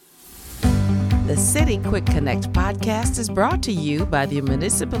The City Quick Connect podcast is brought to you by the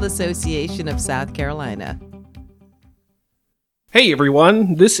Municipal Association of South Carolina. Hey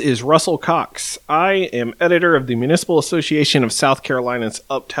everyone, this is Russell Cox. I am editor of the Municipal Association of South Carolina's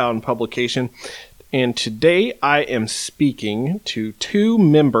Uptown publication, and today I am speaking to two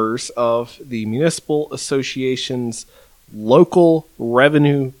members of the Municipal Association's Local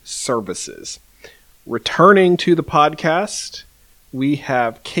Revenue Services. Returning to the podcast, we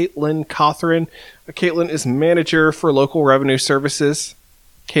have Caitlin Cothran. Caitlin is manager for Local Revenue Services.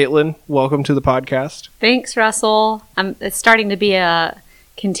 Caitlin, welcome to the podcast. Thanks, Russell. It's starting to be a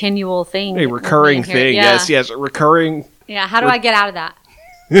continual thing. A recurring thing. Yeah. Yes, recurring. Yeah, how do I get out of that?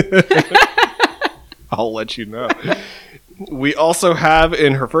 I'll let you know. We also have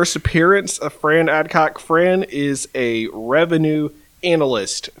in her first appearance, Fran Adcock. Fran is a revenue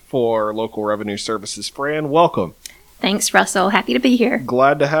analyst for Local Revenue Services. Fran, welcome. Thanks, Russell. Happy to be here.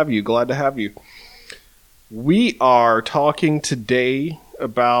 Glad to have you. We are talking today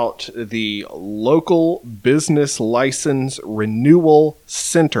about the Local Business License Renewal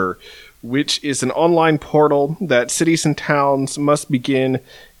Center, which is an online portal that cities and towns must begin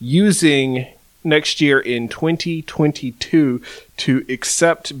using next year in 2022 to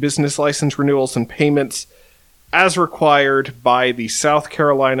accept business license renewals and payments as required by the South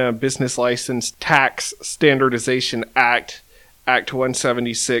Carolina Business License Tax Standardization Act, Act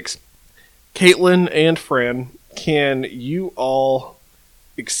 176. Caitlin and Fran, can you all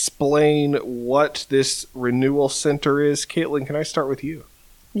explain what this renewal center is? Caitlin, can I start with you?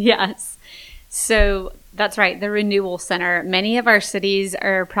 Yes. So that's right, the Renewal Center. Many of our cities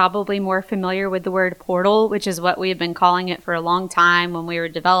are probably more familiar with the word portal, which is what we've been calling it for a long time when we were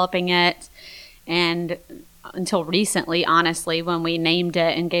developing it. And until recently, honestly, when we named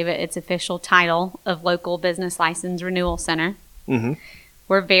it and gave it its official title of Local Business License Renewal Center. Mm-hmm.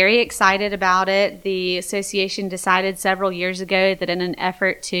 We're very excited about it. The association decided several years ago that in an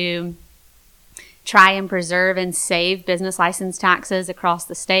effort to try and preserve and save business license taxes across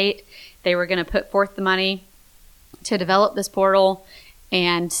the state, they were going to put forth the money to develop this portal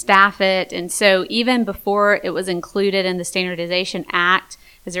and staff it. And so even before it was included in the Standardization Act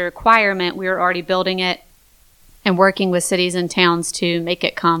as a requirement, we were already building it and working with cities and towns to make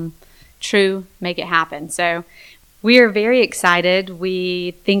it come true, make it happen. So we are very excited.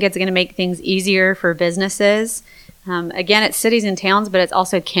 We think it's going to make things easier for businesses. Again, it's cities and towns, but it's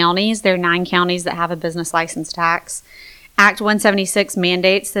also counties. There are 9 counties that have a business license tax. Act 176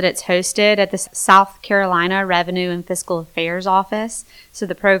 mandates that it's hosted at the South Carolina Revenue and Fiscal Affairs Office. So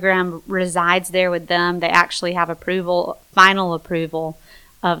the program resides there with them. They actually have final approval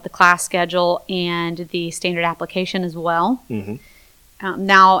of the class schedule and the standard application as well. Mm-hmm.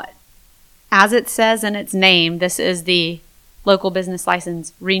 Now, as it says in its name, this is the Local Business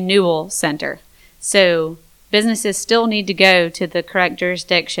License Renewal Center. So businesses still need to go to the correct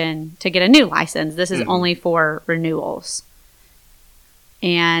jurisdiction to get a new license. This is only for renewals.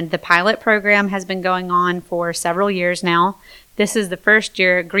 And the pilot program has been going on for several years now. This is the first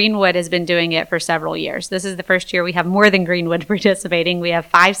year. Greenwood has been doing it for several years. This is the first year we have more than Greenwood participating. We have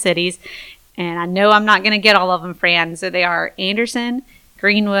 5 cities, and I know I'm not going to get all of them, Fran. So they are Anderson,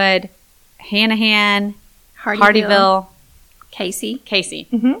 Greenwood, Hanahan, Hardyville, Casey.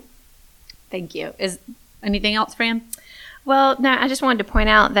 Mm-hmm. Thank you. Is anything else, Fran? Well, no, I just wanted to point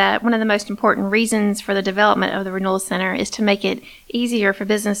out that one of the most important reasons for the development of the Renewal Center is to make it easier for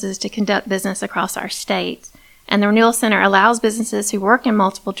businesses to conduct business across our state. And the Renewal Center allows businesses who work in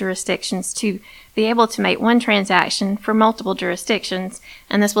multiple jurisdictions to be able to make one transaction for multiple jurisdictions.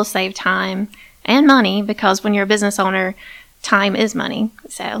 And this will save time and money because when you're a business owner, time is money.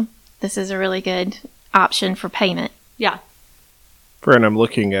 So this is a really good option for payment. Yeah. Fran, I'm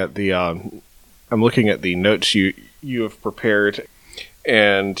looking at the notes you have prepared,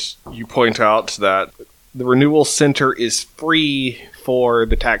 and you point out that the Renewal Center is free for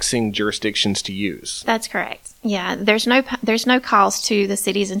the taxing jurisdictions to use. That's correct. Yeah, there's no cost to the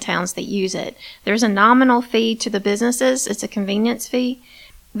cities and towns that use it. There's a nominal fee to the businesses. It's a convenience fee.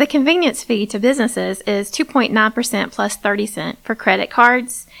 The convenience fee to businesses is 2.9% plus 30 cents for credit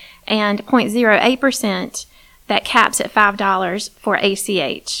cards and 0.08% that caps at $5 for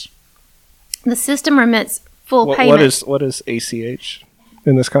ACH. The system remits full payment. What is ACH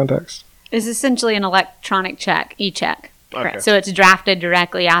in this context? It's essentially an electronic check, e-check. Okay. So it's drafted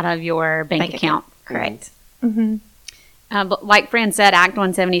directly out of your bank account. Correct. Mm-hmm. But like Fran said, Act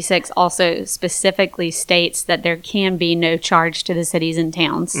 176 also specifically states that there can be no charge to the cities and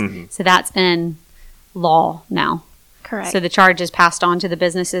towns. Mm-hmm. So that's in law now. Correct. So the charge is passed on to the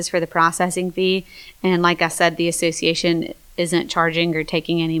businesses for the processing fee. And like I said, the association isn't charging or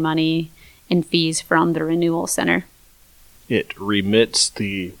taking any money and fees from the renewal center. It remits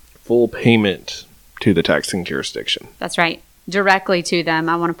the full payment to the taxing jurisdiction. That's right. Directly to them.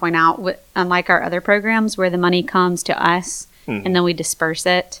 I want to point out, unlike our other programs where the money comes to us and then we disperse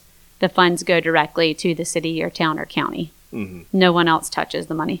it, the funds go directly to the city or town or county. No one else touches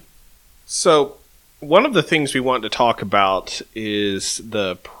the money. So one of the things we want to talk about is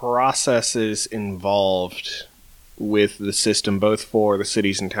the processes involved with the system, both for the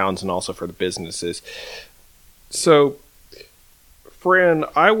cities and towns and also for the businesses. So, Fran,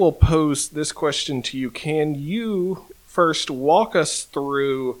 I will pose this question to you. Can you first walk us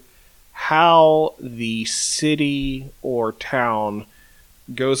through how the city or town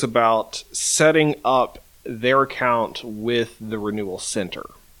goes about setting up their account with the Renewal Center?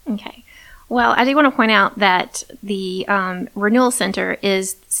 Okay. Well, I do want to point out that the Renewal Center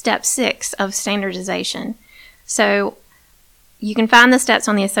is step 6 of standardization. So you can find the steps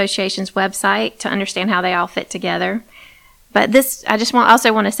on the association's website to understand how they all fit together. But this, I just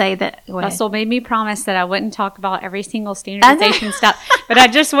also want to say that Russell made me promise that I wouldn't talk about every single standardization step. But I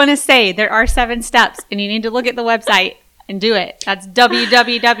just want to say there are 7 steps, and you need to look at the website and do it. That's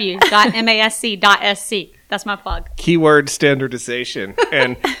www.masc.sc. That's my plug. Keyword standardization.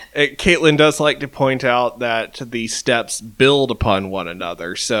 And Caitlin does like to point out that the steps build upon one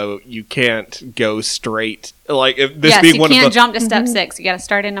another, so you can't go straight. Like if this being one of the, you can't jump to step 6. You got to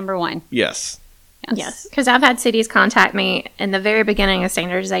start in number 1. Yes. Yes, because I've had cities contact me in the very beginning of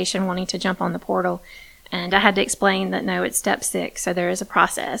standardization wanting to jump on the portal, and I had to explain that no, it's step 6, so there is a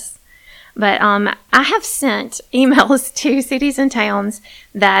process. But I have sent emails to cities and towns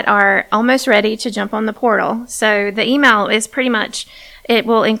that are almost ready to jump on the portal. So the email is pretty much, it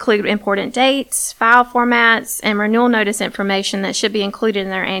will include important dates, file formats, and renewal notice information that should be included in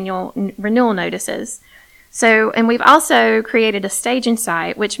their annual renewal notices. So, and we've also created a staging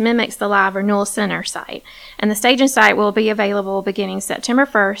site which mimics the live Renewal Center site. And the staging site will be available beginning September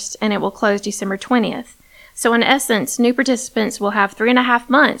 1st and it will close December 20th. So in essence, new participants will have 3.5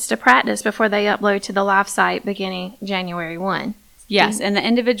 months to practice before they upload to the live site beginning January 1. Yes, and the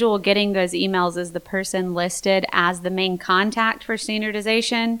individual getting those emails is the person listed as the main contact for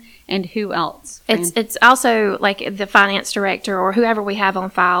standardization, and who else? It's also like the finance director or whoever we have on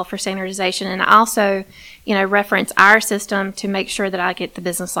file for standardization, and also, reference our system to make sure that I get the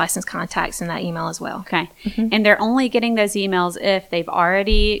business license contacts in that email as well. Okay, and they're only getting those emails if they've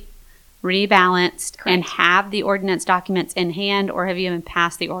already rebalanced and have the ordinance documents in hand, or have you even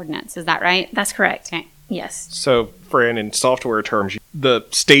passed the ordinance? Is that right? That's correct. Okay. Yes. So, Fran, in software terms, the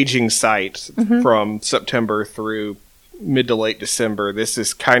staging site from September through mid to late December, this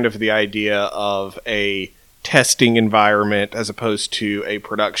is kind of the idea of a testing environment as opposed to a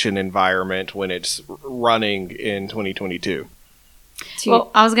production environment when it's running in 2022. Well,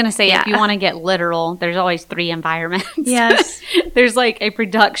 I was going to say, if you want to get literal, there's always 3 environments. Yes. There's like a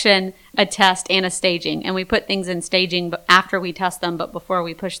production, a test, and a staging. And we put things in staging after we test them, but before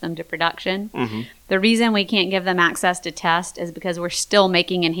we push them to production. The reason we can't give them access to test is because we're still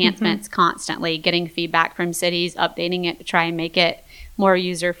making enhancements constantly, getting feedback from cities, updating it to try and make it more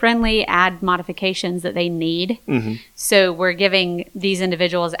user-friendly, add modifications that they need. So we're giving these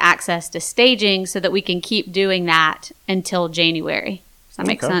individuals access to staging so that we can keep doing that until January. Does that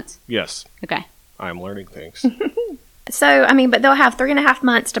make sense? Yes. Okay. I'm learning things. So, but they'll have 3.5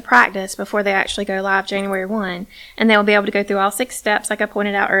 months to practice before they actually go live January 1, and they'll be able to go through all 6 steps, like I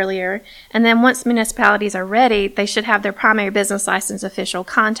pointed out earlier. And then once municipalities are ready, they should have their primary business license official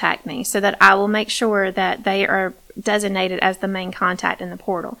contact me so that I will make sure that they are designated as the main contact in the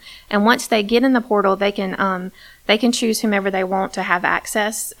portal. And once they get in the portal, they can choose whomever they want to have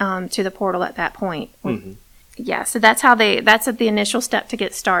access to the portal at that point. Yeah, so that's the initial step to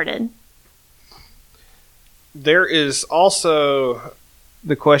get started. There is also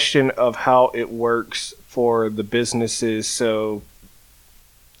the question of how it works for the businesses. So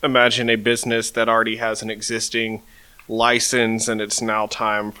imagine a business that already has an existing license and it's now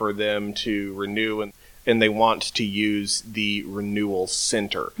time for them to renew and they want to use the Renewal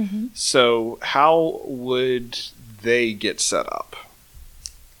Center. So how would they get set up?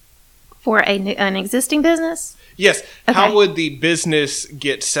 For an existing business? Yes. Okay. How would the business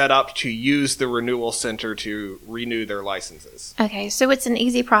get set up to use the Renewal Center to renew their licenses? Okay, so it's an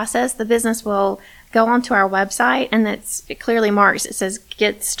easy process. The business will go onto our website, and it clearly marks, it says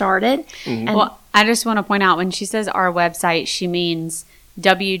get started. And Well, I just want to point out, when she says our website, she means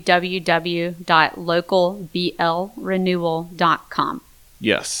www.localblrenewal.com.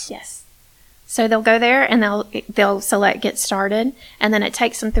 Yes. yes. So they'll go there and they'll select get started, and then it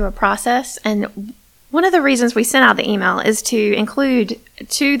takes them through a process. And One of the reasons we sent out the email is to include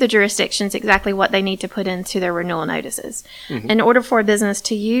to the jurisdictions exactly what they need to put into their renewal notices. In order for a business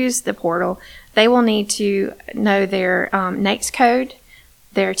to use the portal, they will need to know their NAICS code,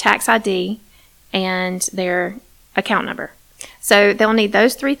 their tax ID, and their account number. So they'll need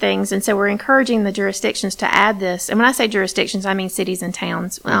those three things, and so we're encouraging the jurisdictions to add this. And when I say jurisdictions, I mean cities and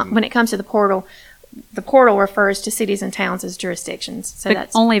towns. When it comes to the portal refers to cities and towns as jurisdictions. So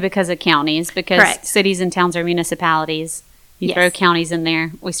that's only because of counties, because correct. Cities and towns are municipalities. You Yes. throw counties in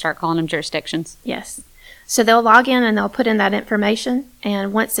there, we start calling them jurisdictions. Yes. So they'll log in and they'll put in that information,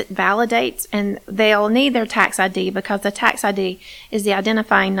 and once it validates, and they'll need their tax ID because the tax ID is the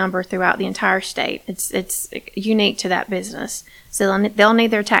identifying number throughout the entire state. It's unique to that business. So they'll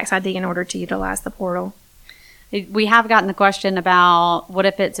need their tax ID in order to utilize the portal. We have gotten the question about what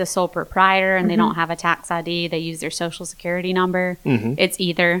if it's a sole proprietor and they don't have a tax ID, they use their social security number. It's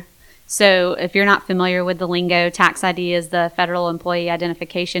either. So if you're not familiar with the lingo, tax ID is the federal employee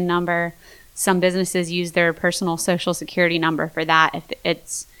identification number. Some businesses use their personal social security number for that.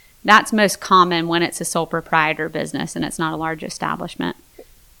 That's most common when it's a sole proprietor business and it's not a large establishment.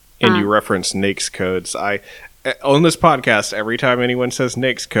 And you reference NAICS codes. On this podcast, every time anyone says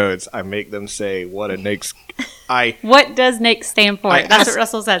NAICS codes, I make them say, what a NAICS... What does NAICS stand for? That's what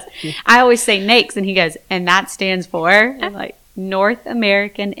Russell says. I always say NAICS, and he goes, and that stands for? I'm like, North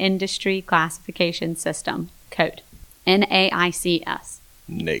American Industry Classification System Code. NAICS.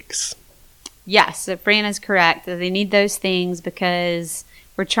 NAICS. Yes, so Fran is correct. They need those things because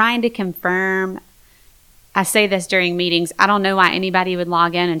we're trying to confirm. I say this during meetings. I don't know why anybody would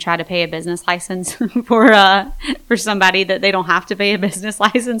log in and try to pay a business license for somebody that they don't have to pay a business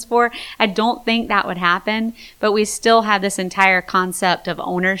license for. I don't think that would happen, but we still have this entire concept of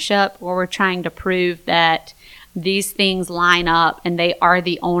ownership where we're trying to prove that these things line up and they are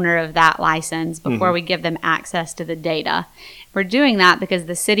the owner of that license before we give them access to the data. We're doing that because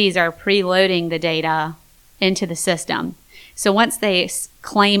the cities are preloading the data into the system. So once they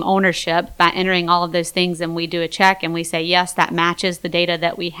claim ownership by entering all of those things and we do a check and we say, yes, that matches the data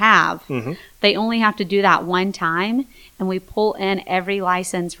that we have, they only have to do that one time, and we pull in every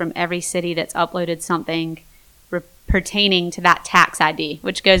license from every city that's uploaded something pertaining to that tax ID,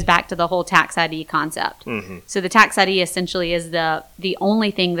 which goes back to the whole tax ID concept. So the tax ID essentially is the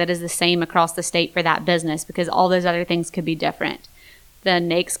only thing that is the same across the state for that business, because all those other things could be different. The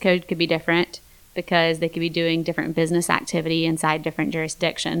NAICS code could be different because they could be doing different business activity inside different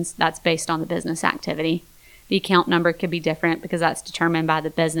jurisdictions. That's based on the business activity. The account number could be different because that's determined by the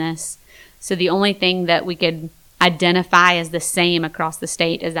business. So the only thing that we could identify as the same across the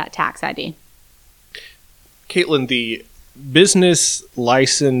state is that tax ID. Caitlin, the business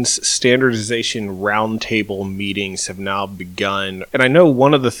license standardization roundtable meetings have now begun. And I know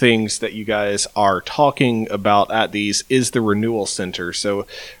one of the things that you guys are talking about at these is the renewal center. So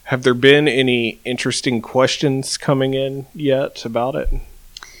have there been any interesting questions coming in yet about it?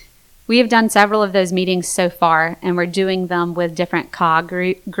 We have done several of those meetings so far, and we're doing them with different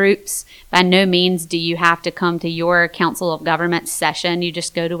COG groups. By no means do you have to come to your Council of Government session. You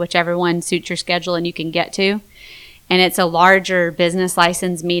just go to whichever one suits your schedule and you can get to. And it's a larger business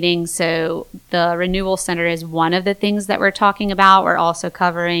license meeting, so the Renewal Center is one of the things that we're talking about. We're also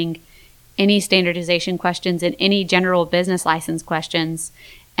covering any standardization questions and any general business license questions.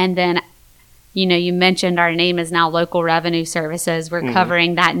 And then, you mentioned our name is now Local Revenue Services. We're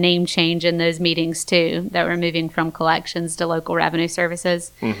covering that name change in those meetings too, that we're moving from collections to Local Revenue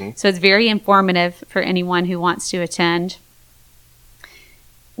Services. So it's very informative for anyone who wants to attend.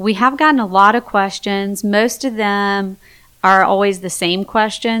 We have gotten a lot of questions. Most of them are always the same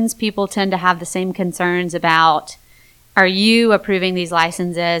questions. People tend to have the same concerns about, are you approving these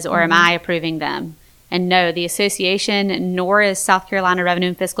licenses or am I approving them? And no, the association, nor is South Carolina Revenue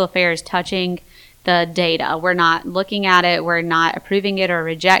and Fiscal Affairs touching the data. We're not looking at it. We're not approving it or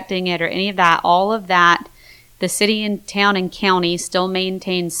rejecting it or any of that. All of that, the city and town and county still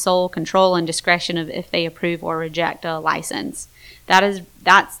maintain sole control and discretion of if they approve or reject a license.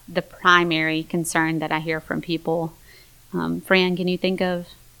 That's the primary concern that I hear from people. Fran, can you think of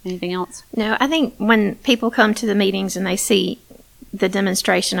anything else? No, I think when people come to the meetings and they see the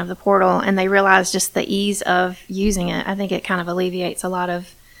demonstration of the portal and they realize just the ease of using it, I think it kind of alleviates a lot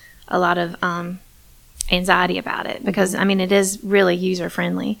of anxiety about it, because it is really user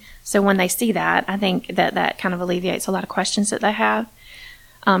friendly. So when they see that, I think that kind of alleviates a lot of questions that they have.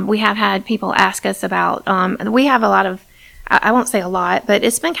 We have had people ask us about, we have a lot of, I won't say a lot, but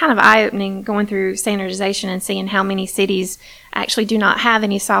it's been kind of eye-opening going through standardization and seeing how many cities actually do not have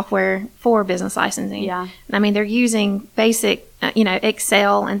any software for business licensing. Yeah. They're using basic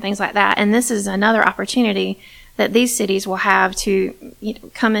Excel and things like that. And this is another opportunity that these cities will have to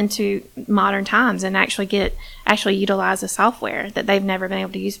come into modern times and actually utilize the software that they've never been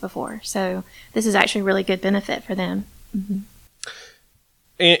able to use before. So this is actually a really good benefit for them. Mm-hmm.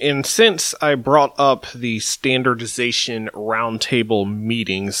 And since I brought up the standardization roundtable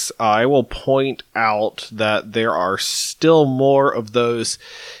meetings, I will point out that there are still more of those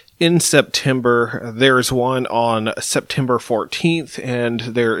in September. There's one on September 14th, and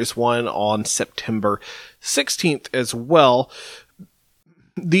there is one on September 16th as well.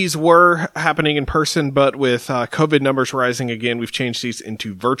 These were happening in person, but with COVID numbers rising again, we've changed these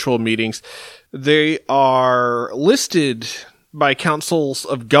into virtual meetings. They are listed by councils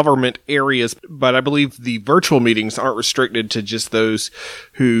of government areas, but I believe the virtual meetings aren't restricted to just those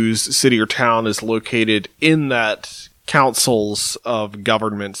whose city or town is located in that councils of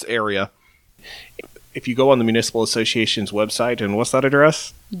governments area. If you go on the Municipal Association's website, and what's that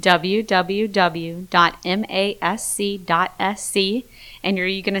address? www.masc.sc, and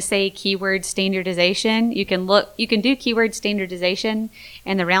you're going to say keyword standardization. You can do keyword standardization,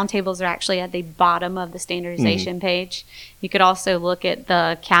 and the roundtables are actually at the bottom of the standardization page. You could also look at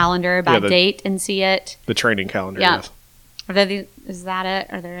the calendar by date and see it. The training calendar, yeah. Yes. Is that it?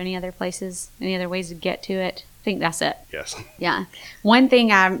 Are there any other places, any other ways to get to it? I think that's it. Yes. Yeah. One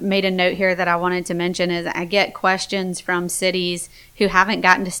thing I made a note here that I wanted to mention is I get questions from cities who haven't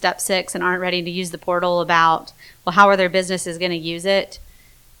gotten to step 6 and aren't ready to use the portal about, well, how are their businesses going to use it?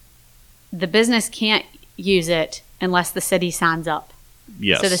 The business can't use it unless the city signs up.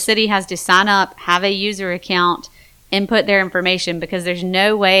 Yes. So the city has to sign up, have a user account, input their information, because there's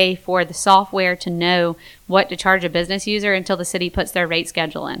no way for the software to know what to charge a business user until the city puts their rate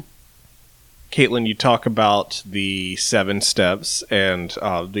schedule in. Caitlin, you talk about the 7 steps and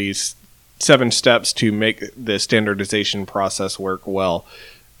these 7 steps to make the standardization process work well.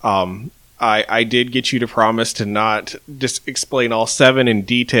 I did get you to promise to not just explain all 7 in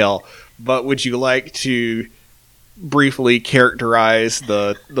detail, but would you like to briefly characterize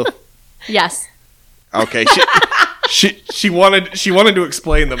the Yes. Okay. She wanted to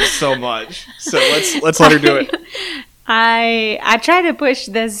explain them so much. So let's let her do it. I try to push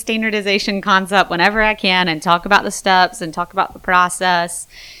this standardization concept whenever I can and talk about the steps and talk about the process.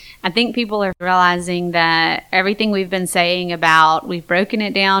 I think people are realizing that everything we've been saying about, we've broken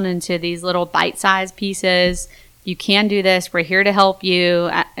it down into these little bite-sized pieces. You can do this. We're here to help you.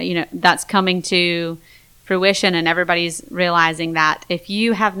 That's coming to fruition, and everybody's realizing that. If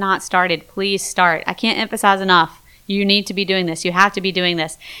you have not started, please start. I can't emphasize enough. You need to be doing this. You have to be doing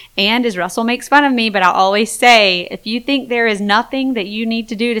this. And as Russell makes fun of me, but I'll always say, if you think there is nothing that you need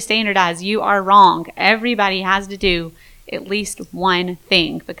to do to standardize, you are wrong. Everybody has to do at least one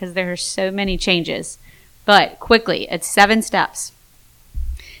thing because there are so many changes. But quickly, it's 7 steps.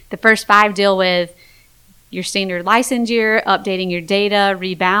 The first 5 deal with your standard license year, updating your data,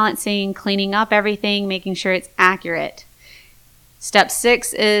 rebalancing, cleaning up everything, making sure it's accurate. Step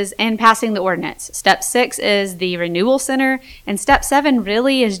 6 is, and passing the ordinance. Step 6 is the renewal center. And step 7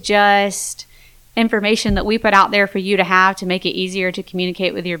 really is just information that we put out there for you to have to make it easier to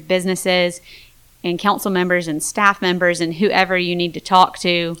communicate with your businesses and council members and staff members and whoever you need to talk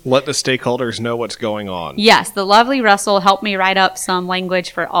to. Let the stakeholders know what's going on. Yes, the lovely Russell helped me write up some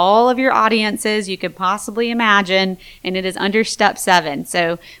language for all of your audiences you could possibly imagine, and it is under step 7.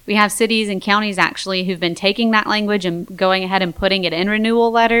 So we have cities and counties actually who've been taking that language and going ahead and putting it in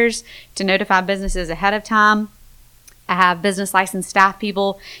renewal letters to notify businesses ahead of time. I have business license staff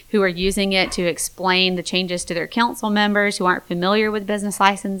people who are using it to explain the changes to their council members who aren't familiar with business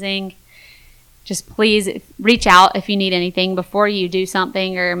licensing. Just please reach out if you need anything before you do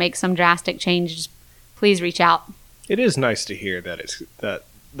something or make some drastic changes. Please reach out. It is nice to hear that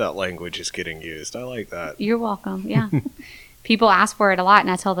that language is getting used. I like that. You're welcome. Yeah. People ask for it a lot,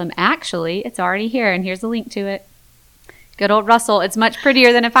 and I tell them, actually, it's already here, and here's a link to it. Good old Russell. It's much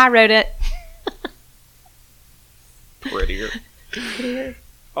prettier than if I wrote it. Prettier.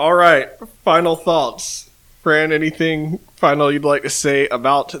 All right. Final thoughts. Fran, anything final you'd like to say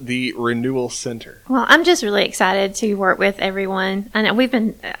about the Renewal Center? Well, I'm just really excited to work with everyone. I know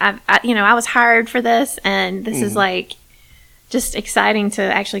I was hired for this, and this is like just exciting to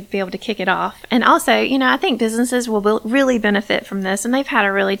actually be able to kick it off. And also, I think businesses will really benefit from this, and they've had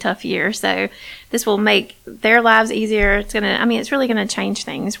a really tough year. So this will make their lives easier. It's really going to change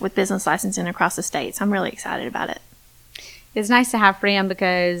things with business licensing across the state. So I'm really excited about it. It's nice to have Fran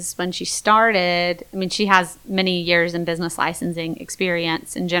because when she started, she has many years in business licensing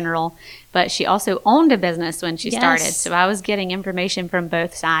experience in general, but she also owned a business when she started. So I was getting information from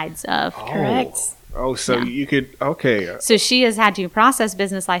both sides of. Correct. Oh, so Yeah. you could, okay. So she has had to process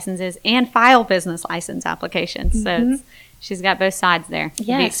business licenses and file business license applications. So she's got both sides there of the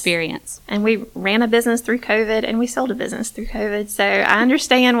Yes. experience. And we ran a business through COVID, and we sold a business through COVID. So I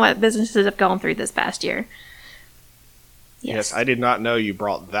understand what businesses have gone through this past year. Yes, I did not know you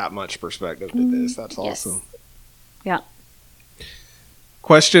brought that much perspective to this. That's Yes. awesome. Yeah.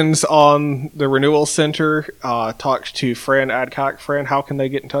 Questions on the Renewal Center, talk to Fran Adcock. Fran, how can they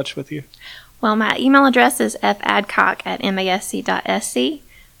get in touch with you? Well, my email address is fadcock@masc.sc.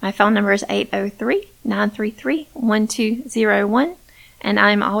 My phone number is 803-933-1201, and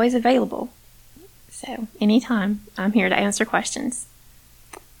I'm always available. So anytime, I'm here to answer questions.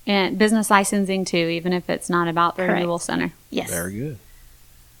 And business licensing too, even if it's not about the Correct. renewal center. Yes. Very good.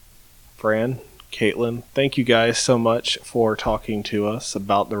 Fran, Caitlin, thank you guys so much for talking to us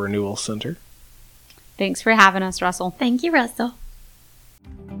about the Renewal Center. Thanks for having us, Russell. Thank you, Russell.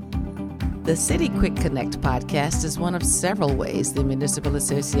 The City Quick Connect podcast is one of several ways the Municipal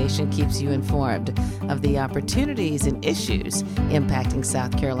Association keeps you informed of the opportunities and issues impacting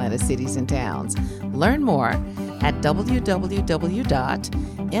South Carolina cities and towns. Learn more at www.masc.sc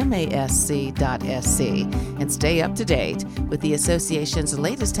and stay up to date with the association's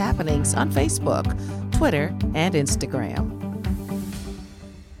latest happenings on Facebook, Twitter, and Instagram.